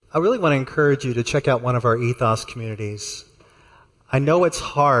I really want to encourage you to check out one of our ethos communities. I know it's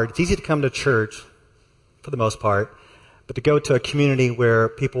hard. It's easy to come to church, for the most part, but to go to a community where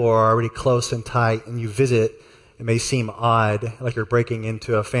people are already close and tight and you visit, it may seem odd, like you're breaking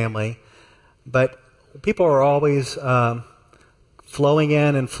into a family. But people are always flowing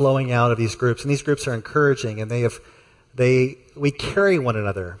in and flowing out of these groups, and these groups are encouraging, and we carry one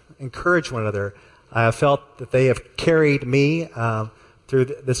another, encourage one another. I have felt that they have carried me through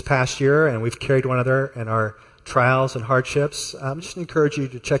this past year, and we've carried one another in our trials and hardships. Just encourage you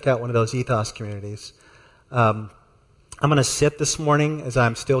to check out one of those ethos communities. I'm going to sit this morning as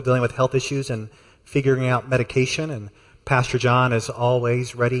I'm still dealing with health issues and figuring out medication, and Pastor John is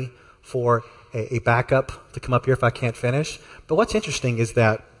always ready for a backup to come up here if I can't finish. But what's interesting is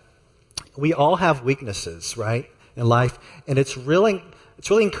that we all have weaknesses, right, in life, and it's really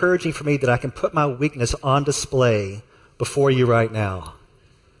encouraging for me that I can put my weakness on display before you right now.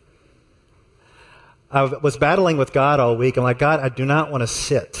 I was battling with God all week. I'm like, God, I do not want to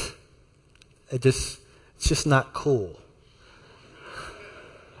sit. It's just not cool.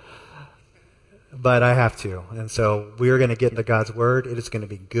 But I have to. And so we are going to get into God's Word. It is going to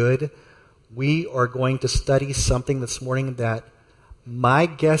be good. We are going to study something this morning that my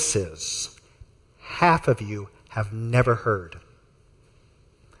guess is half of you have never heard.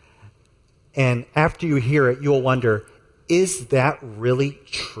 And after you hear it, you'll wonder, is that really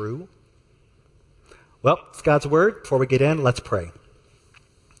true? Well, it's God's Word. Before we get in, let's pray.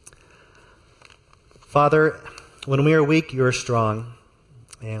 Father, when we are weak, you are strong.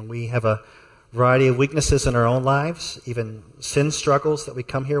 And we have a variety of weaknesses in our own lives, even sin struggles that we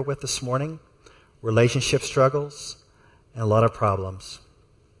come here with this morning, relationship struggles, and a lot of problems.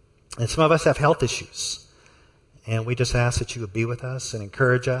 And some of us have health issues. And we just ask that you would be with us and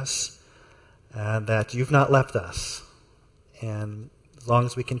encourage us, and that you've not left us. And as long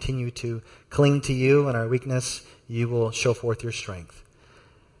as we continue to cling to you and our weakness, you will show forth your strength.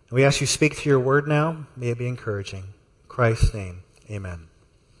 And we ask you to speak through your word now. May it be encouraging. In Christ's name, amen.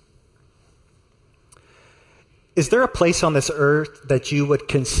 Is there a place on this earth that you would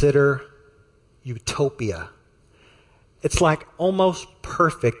consider utopia? It's like almost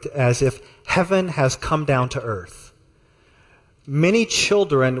perfect, as if heaven has come down to earth. Many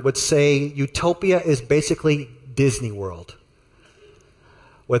children would say utopia is basically Disney World,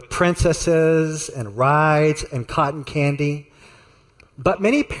 with princesses and rides and cotton candy. But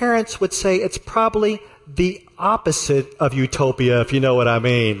many parents would say it's probably the opposite of utopia, if you know what I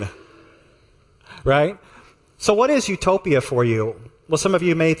mean. Right? So what is utopia for you? Well, some of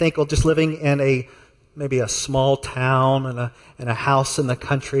you may think, well, just living in maybe a small town and a house in the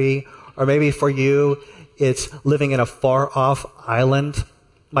country, or maybe for you, it's living in a far-off island.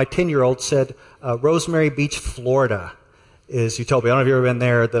 My 10-year-old said Rosemary Beach, Florida is utopia. I don't know if you've ever been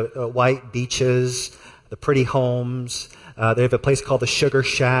there. The white beaches, the pretty homes. They have a place called the Sugar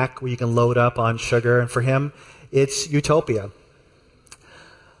Shack where you can load up on sugar. And for him, it's utopia.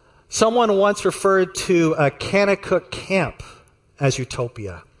 Someone once referred to Kanakuk Camp as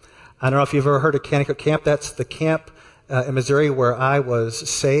utopia. I don't know if you've ever heard of Kanakuk Camp. That's the camp in Missouri where I was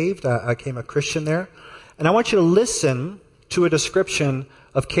saved. I became a Christian there. And I want you to listen to a description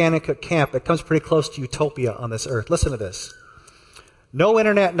of Kanakuk Camp. It comes pretty close to utopia on this earth. Listen to this. No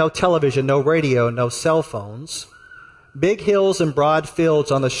internet, no television, no radio, no cell phones. Big hills and broad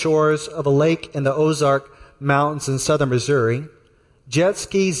fields on the shores of a lake in the Ozark Mountains in southern Missouri. Jet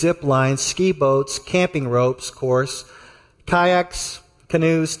ski, zip lines, ski boats, camping ropes course, kayaks,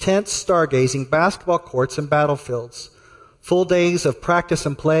 canoes, tents, stargazing, basketball courts, and battlefields. Full days of practice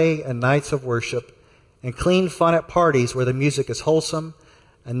and play and nights of worship, and clean fun at parties where the music is wholesome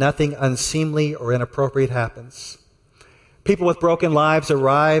and nothing unseemly or inappropriate happens. People with broken lives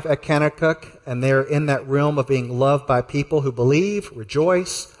arrive at Kanakuk, and they're in that realm of being loved by people who believe,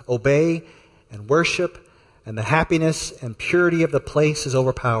 rejoice, obey, and worship, and the happiness and purity of the place is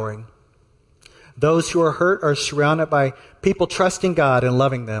overpowering. Those who are hurt are surrounded by people trusting God and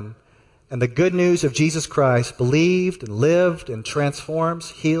loving them, and the good news of Jesus Christ, believed and lived and transforms,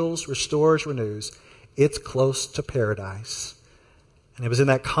 heals, restores, renews. It's close to paradise. And it was in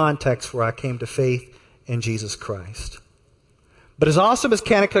that context where I came to faith in Jesus Christ. But as awesome as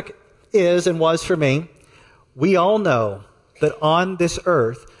Kanakuk is and was for me, we all know that on this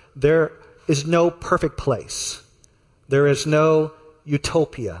earth, there is no perfect place. There is no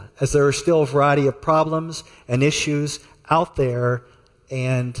utopia, as there are still a variety of problems and issues out there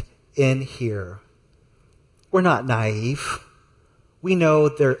and in here. We're not naive. We know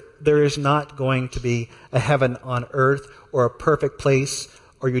there is not going to be a heaven on earth or a perfect place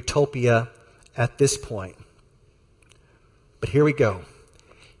or utopia at this point. But here we go.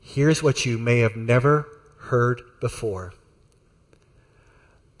 Here's what you may have never heard before.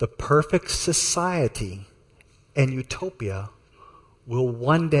 The perfect society and utopia will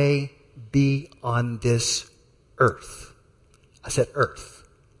one day be on this earth. I said earth.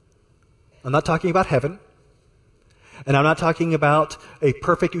 I'm not talking about heaven. And I'm not talking about a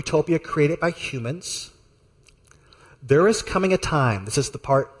perfect utopia created by humans. There is coming a time, this is the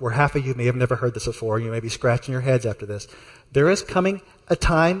part where half of you may have never heard this before, you may be scratching your heads after this. There is coming a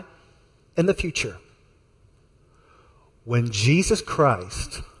time in the future when Jesus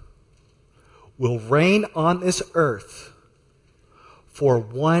Christ will reign on this earth for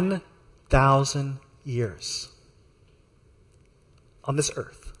 1,000 years. On this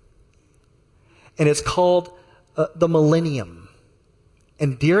earth. And it's called the millennium.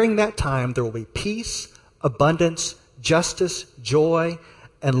 And during that time, there will be peace, abundance, justice, joy,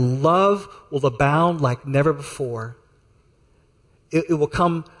 and love will abound like never before. It will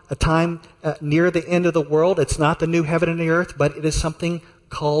come a time near the end of the world. It's not the new heaven and the earth, but it is something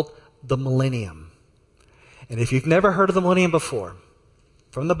called the millennium. And if you've never heard of the millennium before,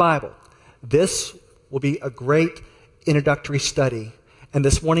 from the Bible, this will be a great introductory study. And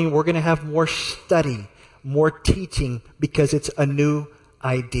this morning we're going to have more study, more teaching, because it's a new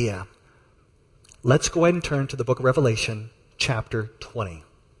idea. Let's go ahead and turn to the book of Revelation, chapter 20.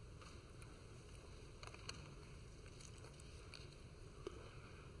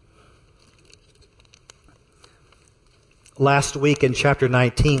 Last week in chapter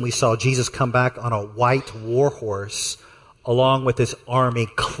 19, we saw Jesus come back on a white war horse along with his army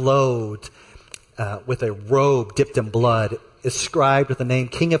clothed with a robe dipped in blood, inscribed with the name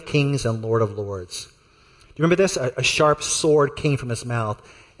King of Kings and Lord of Lords. Do you remember this? A sharp sword came from his mouth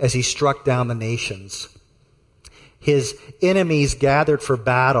as he struck down the nations. His enemies gathered for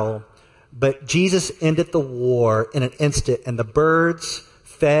battle, but Jesus ended the war in an instant, and the birds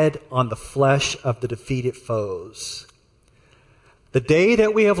fed on the flesh of the defeated foes. The day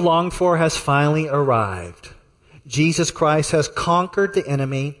that we have longed for has finally arrived. Jesus Christ has conquered the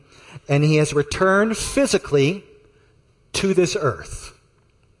enemy, and he has returned physically to this earth.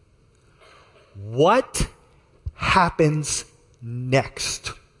 What happens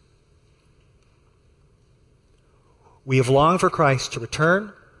next? We have longed for Christ to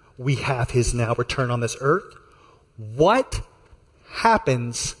return. We have his now return on this earth. What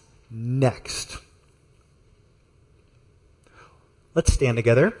happens next? Let's stand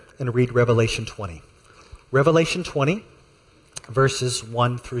together and read Revelation 20. Revelation 20, verses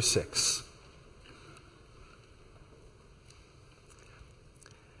 1 through 6.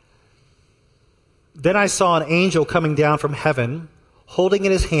 Then I saw an angel coming down from heaven, holding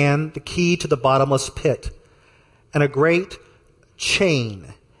in his hand the key to the bottomless pit, and a great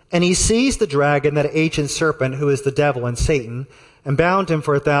chain. And he seized the dragon, that ancient serpent, who is the devil and Satan, and bound him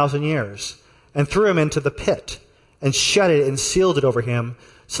for 1,000 years, and threw him into the pit, and shut it and sealed it over him,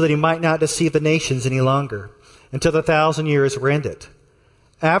 so that he might not deceive the nations any longer, until the 1,000 years were ended.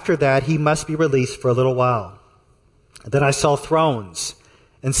 After that, he must be released for a little while. Then I saw thrones,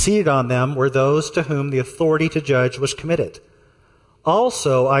 and seated on them were those to whom the authority to judge was committed.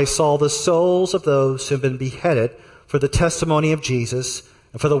 Also, I saw the souls of those who have been beheaded for the testimony of Jesus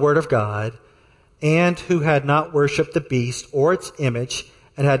and for the word of God, and who had not worshipped the beast or its image,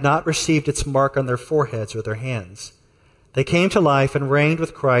 and had not received its mark on their foreheads or their hands. They came to life and reigned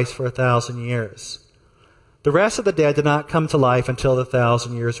with Christ for 1,000 years. The rest of the dead did not come to life until the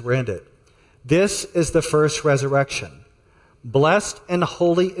 1,000 years were ended. This is the first resurrection. Blessed and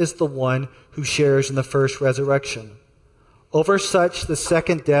holy is the one who shares in the first resurrection. Over such the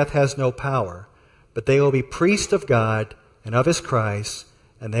second death has no power, but they will be priests of God and of his Christ,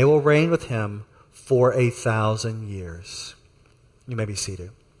 and they will reign with him for 1,000 years. You may be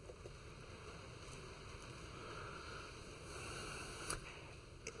seated.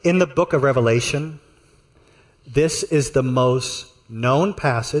 In the book of Revelation, this is the most known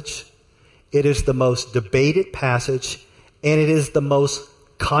passage, it is the most debated passage, and it is the most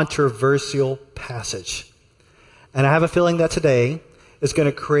controversial passage. And I have a feeling that today is going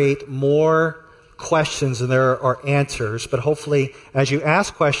to create more questions than there are answers, but hopefully as you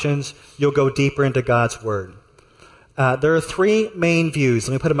ask questions, you'll go deeper into God's Word. There are three main views.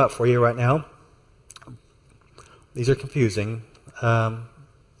 Let me put them up for you right now. These are confusing. Now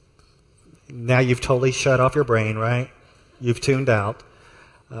you've totally shut off your brain, right? You've tuned out.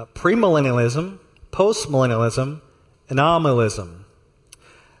 Premillennialism, postmillennialism, and amillennialism.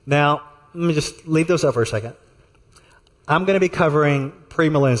 Now, let me just leave those up for a second. I'm going to be covering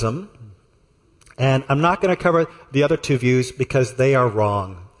premillennialism, and I'm not going to cover the other two views because they are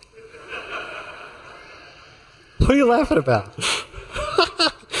wrong. What are you laughing about?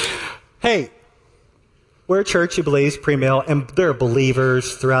 Hey, we're a church who believes premill, and there are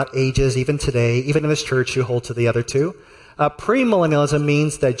believers throughout ages, even today, even in this church, who hold to the other two. Premillennialism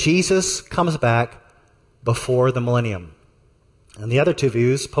means that Jesus comes back before the millennium. And the other two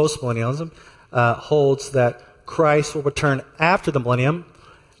views, postmillennialism, holds that Christ will return after the millennium,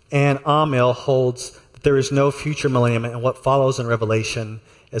 and Amill holds that there is no future millennium, and what follows in Revelation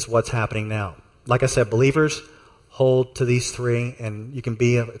is what's happening now. Like I said, believers hold to these three, and you can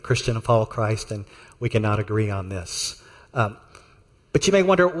be a Christian and follow Christ, and we cannot agree on this. But you may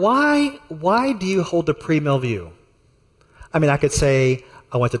wonder, why do you hold the premill view? I mean, I could say,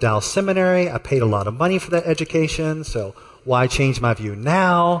 I went to Dallas Seminary, I paid a lot of money for that education, so why change my view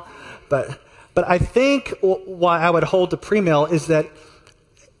now? But I think why I would hold the premill is that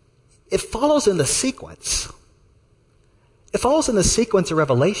it follows in the sequence. It follows in the sequence of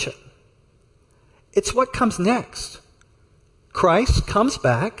Revelation. It's what comes next. Christ comes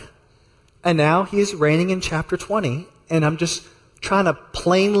back, and now he is reigning in chapter 20, and I'm just trying to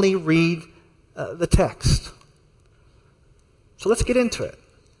plainly read the text. So let's get into it.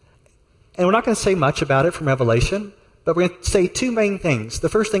 And we're not going to say much about it from Revelation, but we're going to say two main things. The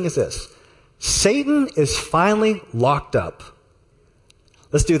first thing is this. Satan is finally locked up.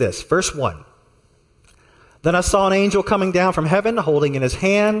 Let's do this. Verse 1. Then I saw an angel coming down from heaven, holding in his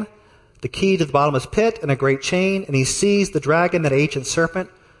hand the key to the bottomless pit and a great chain, and he seized the dragon, that ancient serpent,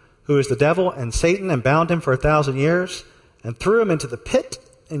 who is the devil and Satan, and bound him for 1,000 years, and threw him into the pit,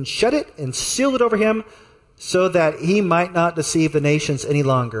 and shut it, and sealed it over him, so that he might not deceive the nations any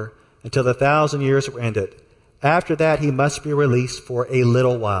longer, until the 1,000 years were ended. After that, he must be released for a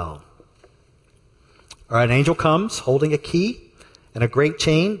little while. All right, an angel comes, holding a key and a great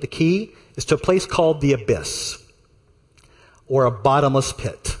chain. The key is to a place called the abyss, or a bottomless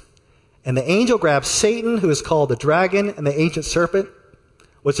pit. And the angel grabs Satan, who is called the dragon, and the ancient serpent,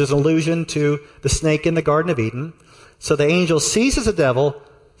 which is an allusion to the snake in the Garden of Eden. So the angel seizes the devil,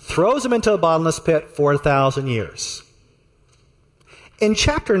 throws him into a bottomless pit for 1,000 years. In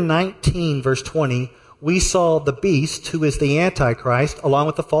chapter 19, verse 20, we saw the beast, who is the Antichrist, along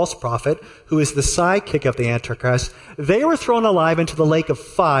with the false prophet, who is the sidekick of the Antichrist. They were thrown alive into the lake of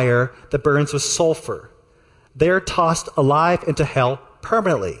fire that burns with sulfur. They are tossed alive into hell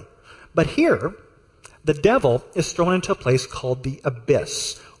permanently. But here, the devil is thrown into a place called the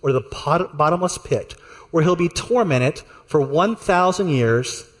abyss, or the bottomless pit, where he'll be tormented for 1,000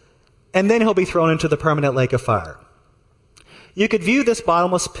 years, and then he'll be thrown into the permanent lake of fire. You could view this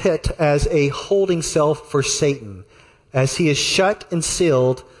bottomless pit as a holding cell for Satan, as he is shut and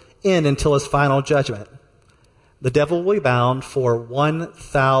sealed in until his final judgment. The devil will be bound for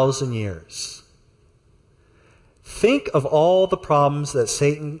 1,000 years. Think of all the problems that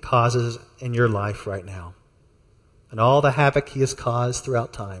Satan causes in your life right now, and all the havoc he has caused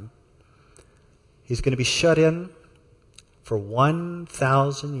throughout time. He's going to be shut in for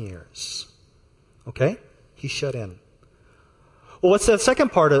 1,000 years. Okay? He's shut in. Well, what's the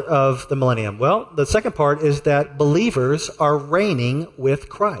second part of the millennium? Well, the second part is that believers are reigning with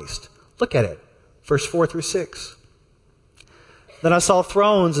Christ. Look at it. Verse 4 through 6. Then I saw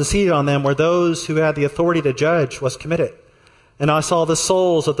thrones, and seated on them were those who had the authority to judge what's committed. And I saw the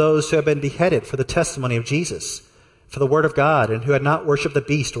souls of those who had been beheaded for the testimony of Jesus, for the word of God, and who had not worshipped the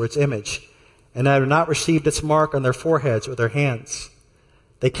beast or its image, and had not received its mark on their foreheads or their hands.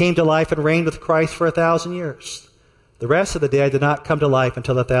 They came to life and reigned with Christ for 1,000 years. The rest of the dead did not come to life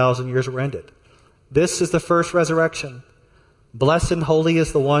until the 1,000 years were ended. This is the first resurrection. Blessed and holy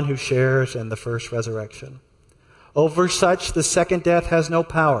is the one who shares in the first resurrection. Over such the second death has no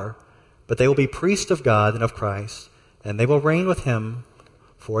power, but they will be priests of God and of Christ, and they will reign with him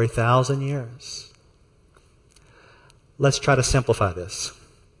for 1,000 years. Let's try to simplify this.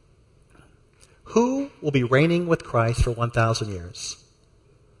 Who will be reigning with Christ for 1,000 years?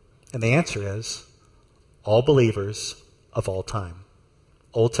 And the answer is all believers of all time.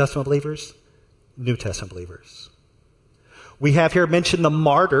 Old Testament believers, New Testament believers. We have here mentioned the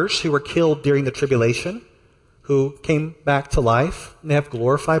martyrs who were killed during the tribulation, who came back to life and have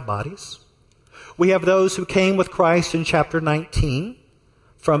glorified bodies. We have those who came with Christ in chapter 19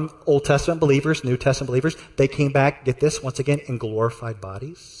 from Old Testament believers, New Testament believers. They came back, get this, once again, in glorified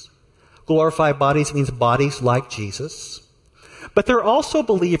bodies. Glorified bodies means bodies like Jesus. But there are also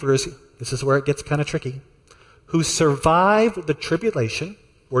believers, this is where it gets kind of tricky, who survived the tribulation,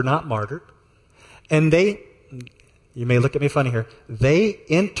 were not martyred, and they, you may look at me funny here, they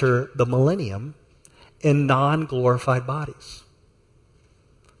enter the millennium in non-glorified bodies.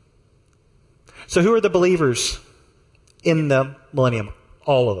 So who are the believers in the millennium?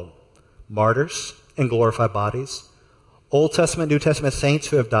 All of them. Martyrs in glorified bodies. Old Testament, New Testament saints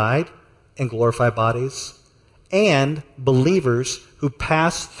who have died in glorified bodies, and believers who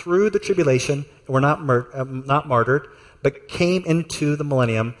passed through the tribulation and were not martyred, but came into the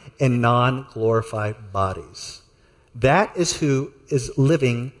millennium in non-glorified bodies. That is who is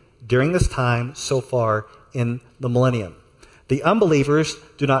living during this time so far in the millennium. The unbelievers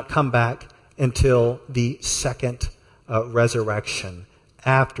do not come back until the second resurrection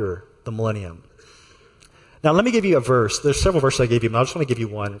after the millennium. Now, let me give you a verse. There's several verses I gave you, but I just want to give you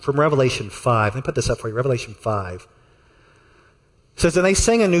one from Revelation 5. Let me put this up for you. Revelation 5. It says, "And they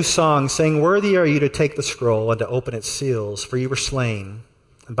sang a new song, saying, 'Worthy are you to take the scroll and to open its seals, for you were slain,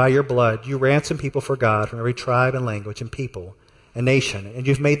 and by your blood you ransomed people for God from every tribe and language and people and nation, and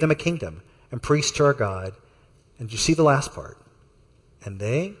you've made them a kingdom and priests to our God.'" And you see the last part. "And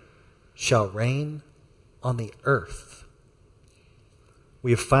they shall reign on the earth." We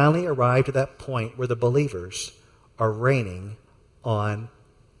have finally arrived at that point where the believers are reigning on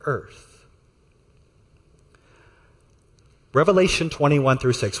earth. Revelation 21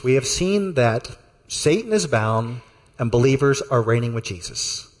 through 6, we have seen that Satan is bound and believers are reigning with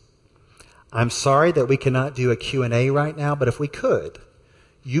Jesus. I'm sorry that we cannot do a Q&A right now, but if we could,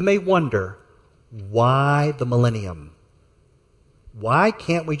 you may wonder, why the millennium? Why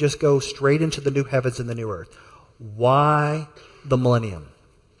can't we just go straight into the new heavens and the new earth? Why the millennium?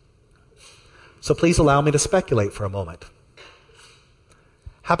 So please allow me to speculate for a moment.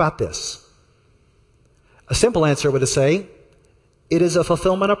 How about this? A simple answer would say, it is a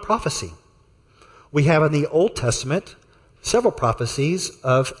fulfillment of prophecy. We have in the Old Testament several prophecies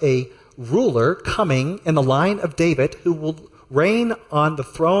of a ruler coming in the line of David who will reign on the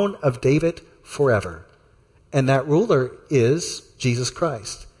throne of David forever. And that ruler is Jesus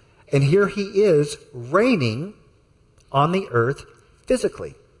Christ. And here he is reigning on the earth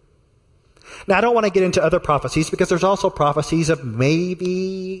physically. Now, I don't want to get into other prophecies because there's also prophecies of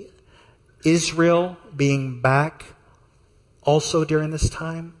maybe Israel being back also during this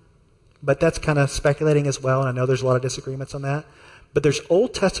time. But that's kind of speculating as well, and I know there's a lot of disagreements on that. But there's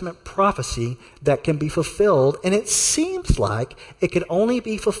Old Testament prophecy that can be fulfilled, and it seems like it could only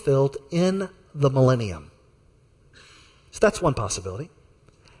be fulfilled in the millennium. So that's one possibility.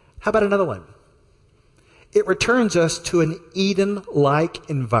 How about another one? It returns us to an Eden-like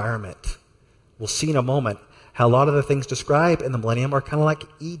environment. We'll see in a moment how a lot of the things described in the millennium are kind of like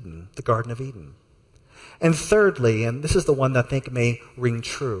Eden, the Garden of Eden. And thirdly, and this is the one that I think may ring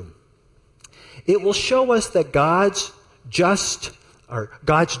true, it will show us that God's judgments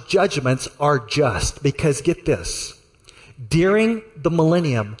are just. Because get this, during the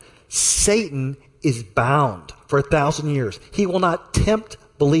millennium, Satan is bound for 1,000 years. He will not tempt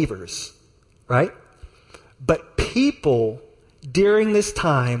believers, right? But people during this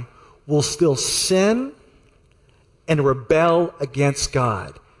time will still sin and rebel against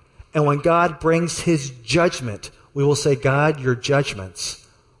God. And when God brings his judgment, we will say, God, your judgments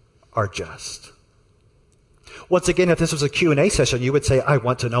are just. Once again, if this was a Q&A session, you would say, I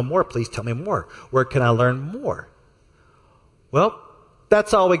want to know more. Please tell me more. Where can I learn more? Well,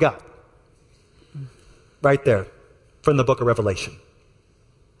 that's all we got. Right there from the book of Revelation.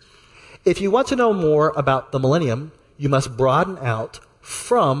 If you want to know more about the millennium, you must broaden out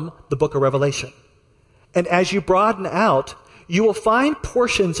from the book of Revelation. And as you broaden out, you will find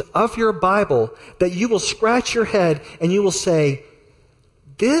portions of your Bible that you will scratch your head and you will say,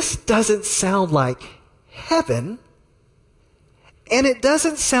 this doesn't sound like heaven, and it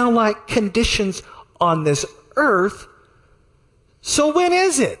doesn't sound like conditions on this earth. So when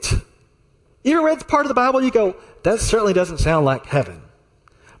is it? You ever read part of the Bible, you go, that certainly doesn't sound like heaven.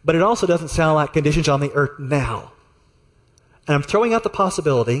 But it also doesn't sound like conditions on the earth now. And I'm throwing out the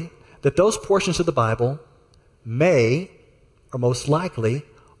possibility that those portions of the Bible may, or most likely,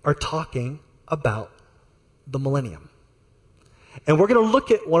 are talking about the millennium. And we're going to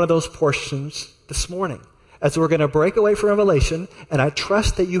look at one of those portions this morning as we're going to break away from Revelation, and I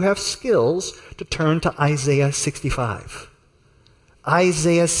trust that you have skills to turn to Isaiah 65.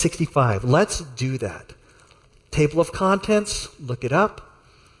 Isaiah 65. Let's do that. Table of contents, look it up.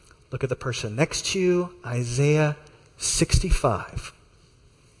 Look at the person next to you, Isaiah 65.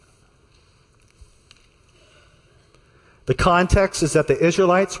 The context is that the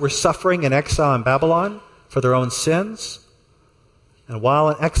Israelites were suffering in exile in Babylon for their own sins. And while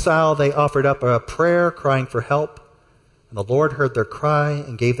in exile, they offered up a prayer crying for help. And the Lord heard their cry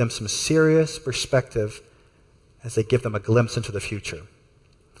and gave them some serious perspective as they give them a glimpse into the future.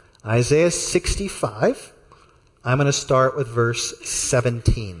 Isaiah 65, I'm going to start with verse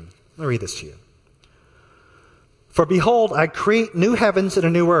 17. Let me read this to you. For behold, I create new heavens and a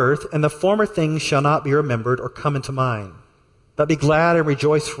new earth, and the former things shall not be remembered or come into mind. But be glad and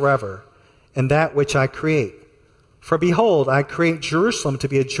rejoice forever, and that which I create. For behold, I create Jerusalem to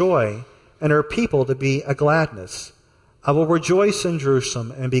be a joy, and her people to be a gladness. I will rejoice in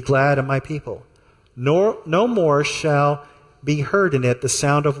Jerusalem and be glad in my people. No more shall be heard in it the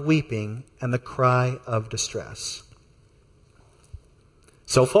sound of weeping and the cry of distress.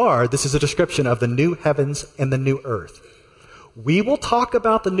 So far, this is a description of the new heavens and the new earth. We will talk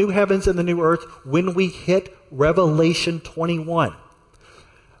about the new heavens and the new earth when we hit Revelation 21.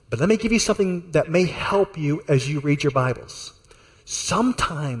 But let me give you something that may help you as you read your Bibles.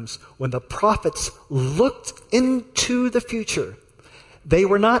 Sometimes when the prophets looked into the future, they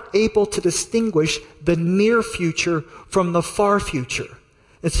were not able to distinguish the near future from the far future.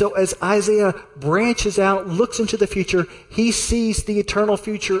 And so as Isaiah branches out, looks into the future, he sees the eternal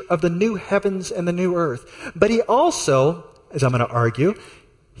future of the new heavens and the new earth. But he also, as I'm going to argue,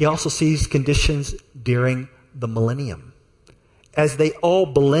 he also sees conditions during the millennium, as they all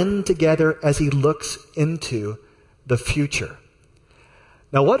blend together as he looks into the future.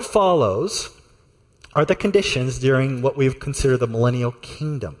 Now, what follows are the conditions during what we've considered the millennial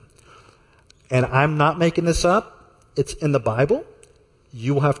kingdom. And I'm not making this up. It's in the Bible.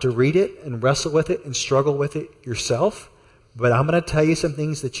 You will have to read it and wrestle with it and struggle with it yourself. But I'm going to tell you some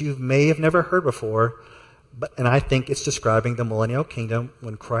things that you may have never heard before. And I think it's describing the millennial kingdom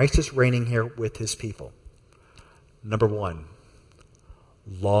when Christ is reigning here with his people. Number one,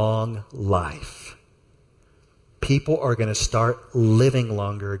 long life. People are going to start living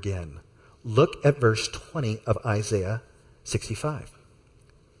longer again. Look at verse 20 of Isaiah 65.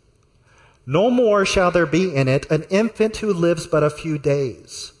 No more shall there be in it an infant who lives but a few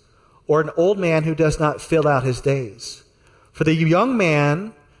days, or an old man who does not fill out his days. For the young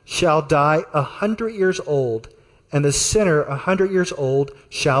man shall die 100 years old, and the sinner 100 years old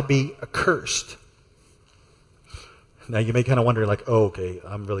shall be accursed. Now you may kind of wonder, like, oh, okay,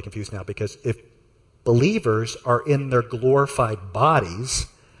 I'm really confused now, because if believers are in their glorified bodies,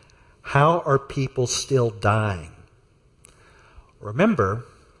 how are people still dying? Remember,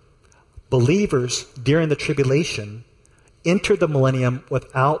 believers during the tribulation enter the millennium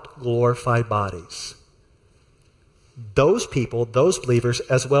without glorified bodies. Those people, those believers,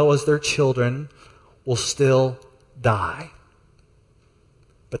 as well as their children, will still die.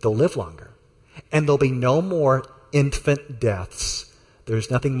 But they'll live longer. And there'll be no more infant deaths.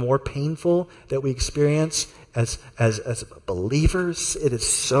 There's nothing more painful that we experience as believers. It is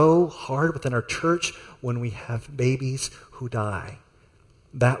so hard within our church when we have babies who die.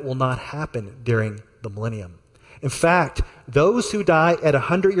 That will not happen during the millennium. In fact, those who die at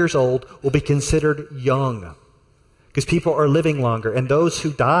 100 years old will be considered young, because people are living longer. And those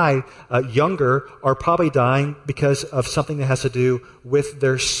who die younger are probably dying because of something that has to do with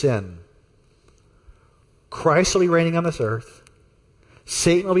their sin. Christ will be reigning on this earth.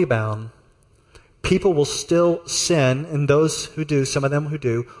 Satan will be bound. People will still sin, and those who do, some of them who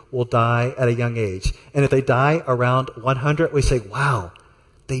do, will die at a young age. And if they die around 100, we say, wow,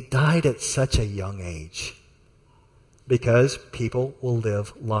 they died at such a young age. Because people will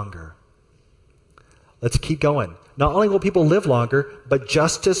live longer. Let's keep going. Not only will people live longer, but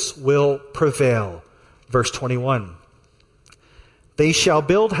justice will prevail. Verse 21. They shall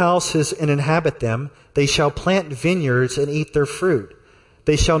build houses and inhabit them. They shall plant vineyards and eat their fruit.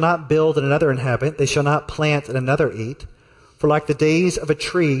 They shall not build and another inhabit. They shall not plant and another eat. For like the days of a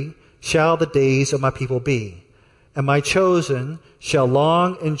tree shall the days of my people be. And my chosen shall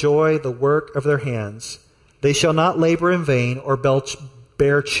long enjoy the work of their hands. They shall not labor in vain or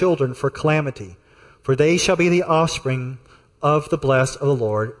bear children for calamity. For they shall be the offspring of the blessed of the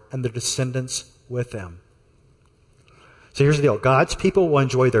Lord, and their descendants with them. So here's the deal. God's people will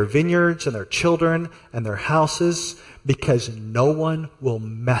enjoy their vineyards and their children and their houses because no one will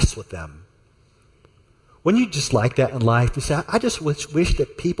mess with them. Wouldn't you just like that in life? You say, I just wish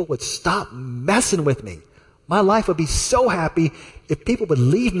that people would stop messing with me. My life would be so happy if people would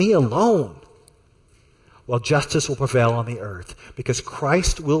leave me alone. Well, justice will prevail on the earth because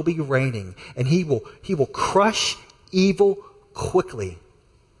Christ will be reigning, and he will crush evil quickly.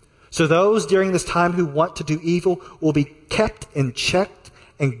 So those during this time who want to do evil will be kept in check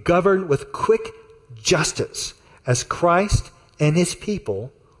and governed with quick justice as Christ and his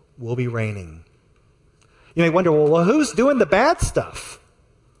people will be reigning. You may wonder, well, who's doing the bad stuff?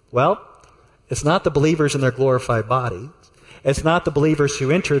 Well, it's not the believers in their glorified bodies. It's not the believers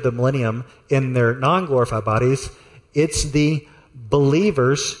who enter the millennium in their non-glorified bodies. It's the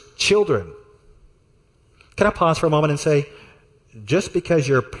believers' children. Can I pause for a moment and say, just because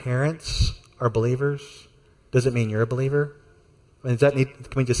your parents are believers doesn't mean you're a believer? I mean, can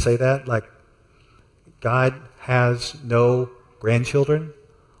we just say that? Like, God has no grandchildren?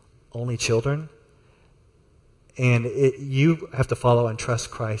 only children. And you have to follow and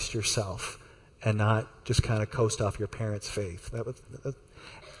trust Christ yourself and not just kind of coast off your parents' faith.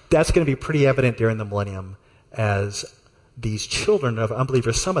 That's going to be pretty evident during the millennium as these children of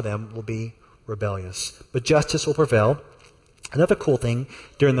unbelievers, some of them will be rebellious. But justice will prevail. Another cool thing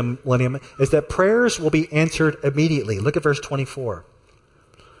during the millennium is that prayers will be answered immediately. Look at verse 24.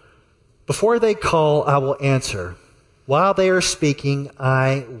 Before they call, I will answer. While they are speaking,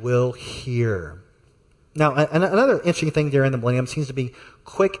 I will hear. Now, another interesting thing during the millennium seems to be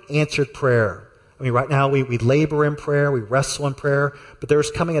quick answered prayer. I mean, right now we labor in prayer, we wrestle in prayer, but there's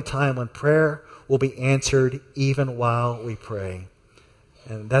coming a time when prayer will be answered even while we pray.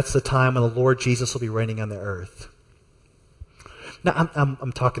 And that's the time when the Lord Jesus will be reigning on the earth. Now,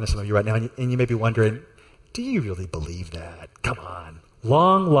 I'm talking to some of you right now, and you may be wondering, do you really believe that? Come on.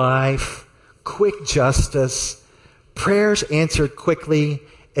 Long life, quick justice, prayers answered quickly,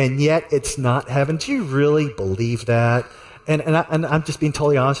 and yet it's not heaven. Do you really believe that? And I'm just being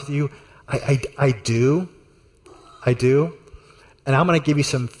totally honest with you. I do. And I'm going to give you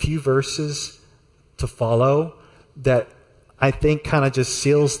some few verses to follow that I think kind of just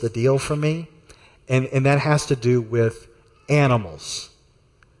seals the deal for me. And that has to do with animals.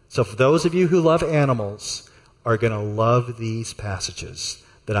 So for those of you who love animals are going to love these passages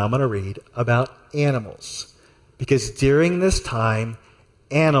that I'm going to read about animals. Because during this time,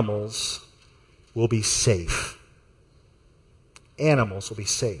 animals will be safe. Animals will be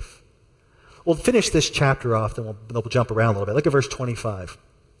safe. We'll finish this chapter off, then we'll jump around a little bit. Look at verse 25.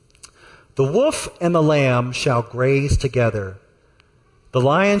 The wolf and the lamb shall graze together. The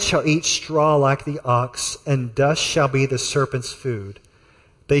lion shall eat straw like the ox, and dust shall be the serpent's food.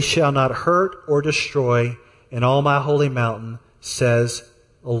 They shall not hurt or destroy in all my holy mountain, says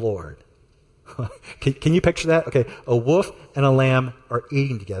the Lord. Can you picture that? Okay, a wolf and a lamb are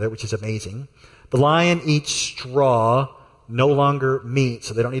eating together, which is amazing. The lion eats straw, no longer meat,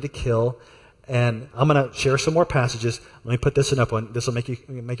 so they don't need to kill. And I'm going to share some more passages. Let me put this up one. This will make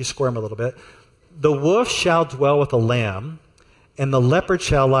you squirm a little bit. The wolf shall dwell with the lamb, and the leopard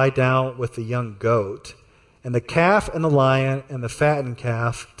shall lie down with the young goat, and the calf and the lion and the fattened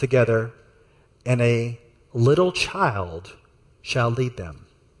calf together, and a little child shall lead them.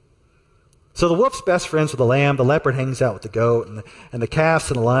 So the wolf's best friends with the lamb, the leopard hangs out with the goat, and the calves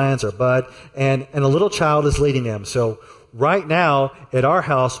and the lions are bud, and a little child is leading them. So right now at our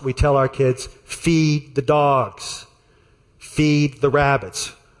house, we tell our kids, feed the dogs, feed the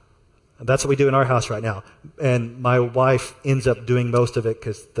rabbits. That's what we do in our house right now. And my wife ends up doing most of it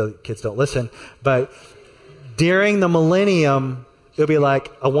because the kids don't listen. But during the millennium, it'll be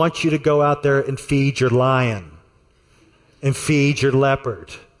like, I want you to go out there and feed your lion and feed your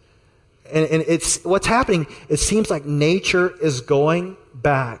leopard. And it's what's happening. It seems like nature is going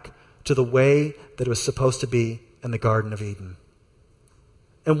back to the way that it was supposed to be in the Garden of Eden.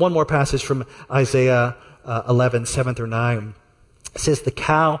 And one more passage from Isaiah 11, 7 through 9. It says, the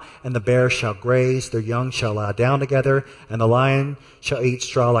cow and the bear shall graze, their young shall lie down together, and the lion shall eat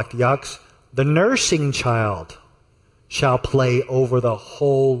straw like the ox. The nursing child shall play over the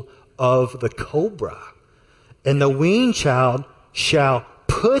hole of the cobra, and the weaned child shall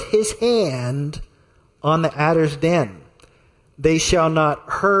put his hand on the adder's den. They shall not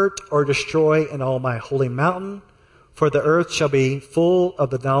hurt or destroy in all my holy mountain, for the earth shall be full of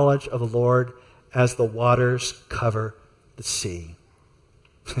the knowledge of the Lord as the waters cover the sea.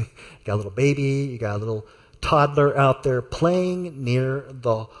 You got a little baby, you got a little toddler out there playing near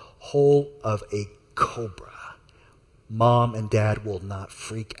the hole of a cobra. Mom and dad will not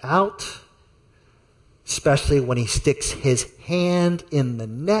freak out, especially when he sticks his hand in the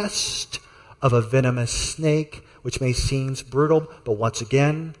nest of a venomous snake, which may seem brutal, but once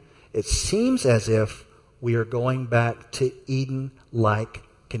again, it seems as if we are going back to Eden-like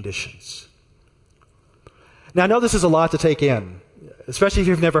conditions. Now, I know this is a lot to take in, especially if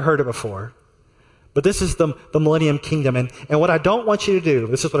you've never heard it before, but this is the Millennium Kingdom, and what I don't want you to do,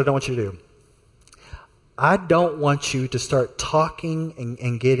 this is what I don't want you to do. I don't want you to start talking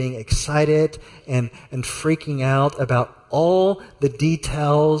and getting excited and freaking out about all the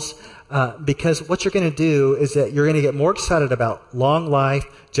details, because what you're going to do is that you're going to get more excited about long life,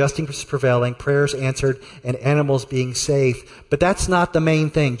 justice prevailing, prayers answered, and animals being safe. But that's not the main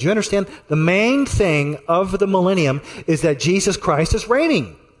thing. Do you understand? The main thing of the millennium is that Jesus Christ is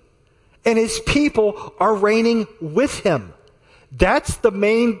reigning, and his people are reigning with him. That's the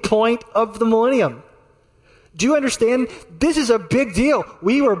main point of the millennium. Do you understand? This is a big deal.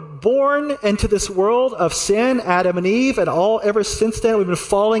 We were born into this world of sin, Adam and Eve, and all ever since then we've been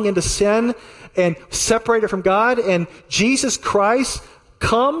falling into sin and separated from God. And Jesus Christ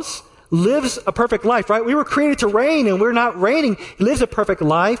comes, lives a perfect life, right? We were created to reign, and we're not reigning. He lives a perfect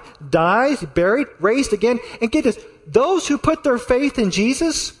life, dies, buried, raised again. And get this, those who put their faith in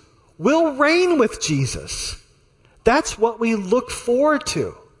Jesus will reign with Jesus. That's what we look forward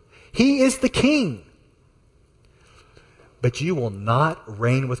to. He is the King. But you will not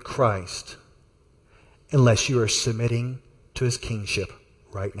reign with Christ unless you are submitting to his kingship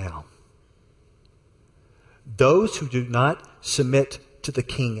right now. Those who do not submit to the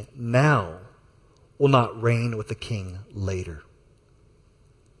King now will not reign with the King later.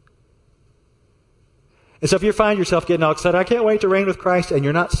 And so if you find yourself getting all excited, I can't wait to reign with Christ, and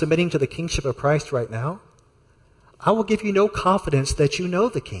you're not submitting to the kingship of Christ right now, I will give you no confidence that you know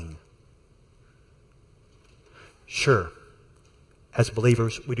the King. Sure, as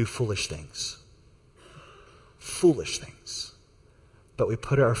believers, we do foolish things. Foolish things. But we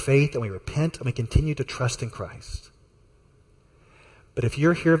put our faith and we repent and we continue to trust in Christ. But if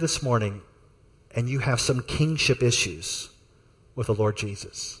you're here this morning and you have some kingship issues with the Lord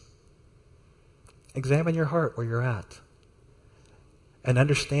Jesus, examine your heart where you're at. And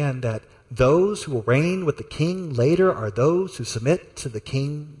understand that those who will reign with the King later are those who submit to the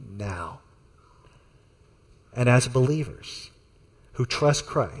King now. And as believers who trust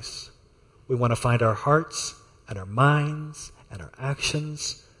Christ, we want to find our hearts and our minds and our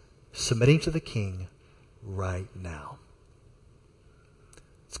actions submitting to the King right now.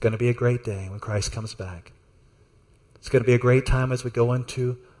 It's going to be a great day when Christ comes back. It's going to be a great time as we go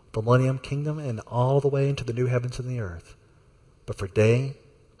into the millennium kingdom and all the way into the new heavens and the earth. But for day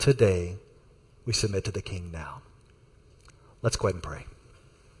to day, we submit to the King now. Let's go ahead and pray.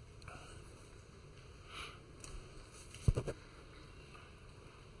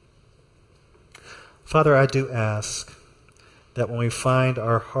 Father, I do ask that when we find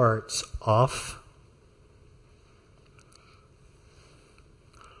our hearts off,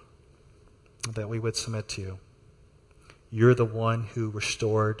 that we would submit to you. You're the one who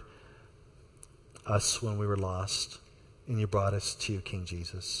restored us when we were lost, and you brought us to you, King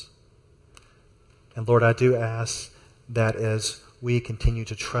Jesus. And Lord, I do ask that as we continue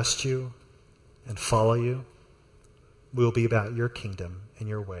to trust you and follow you, we will be about your kingdom and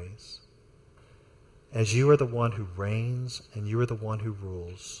your ways. As you are the one who reigns and you are the one who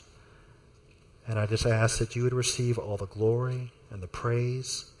rules. And I just ask that you would receive all the glory and the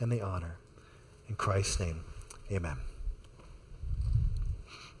praise and the honor. In Christ's name, amen.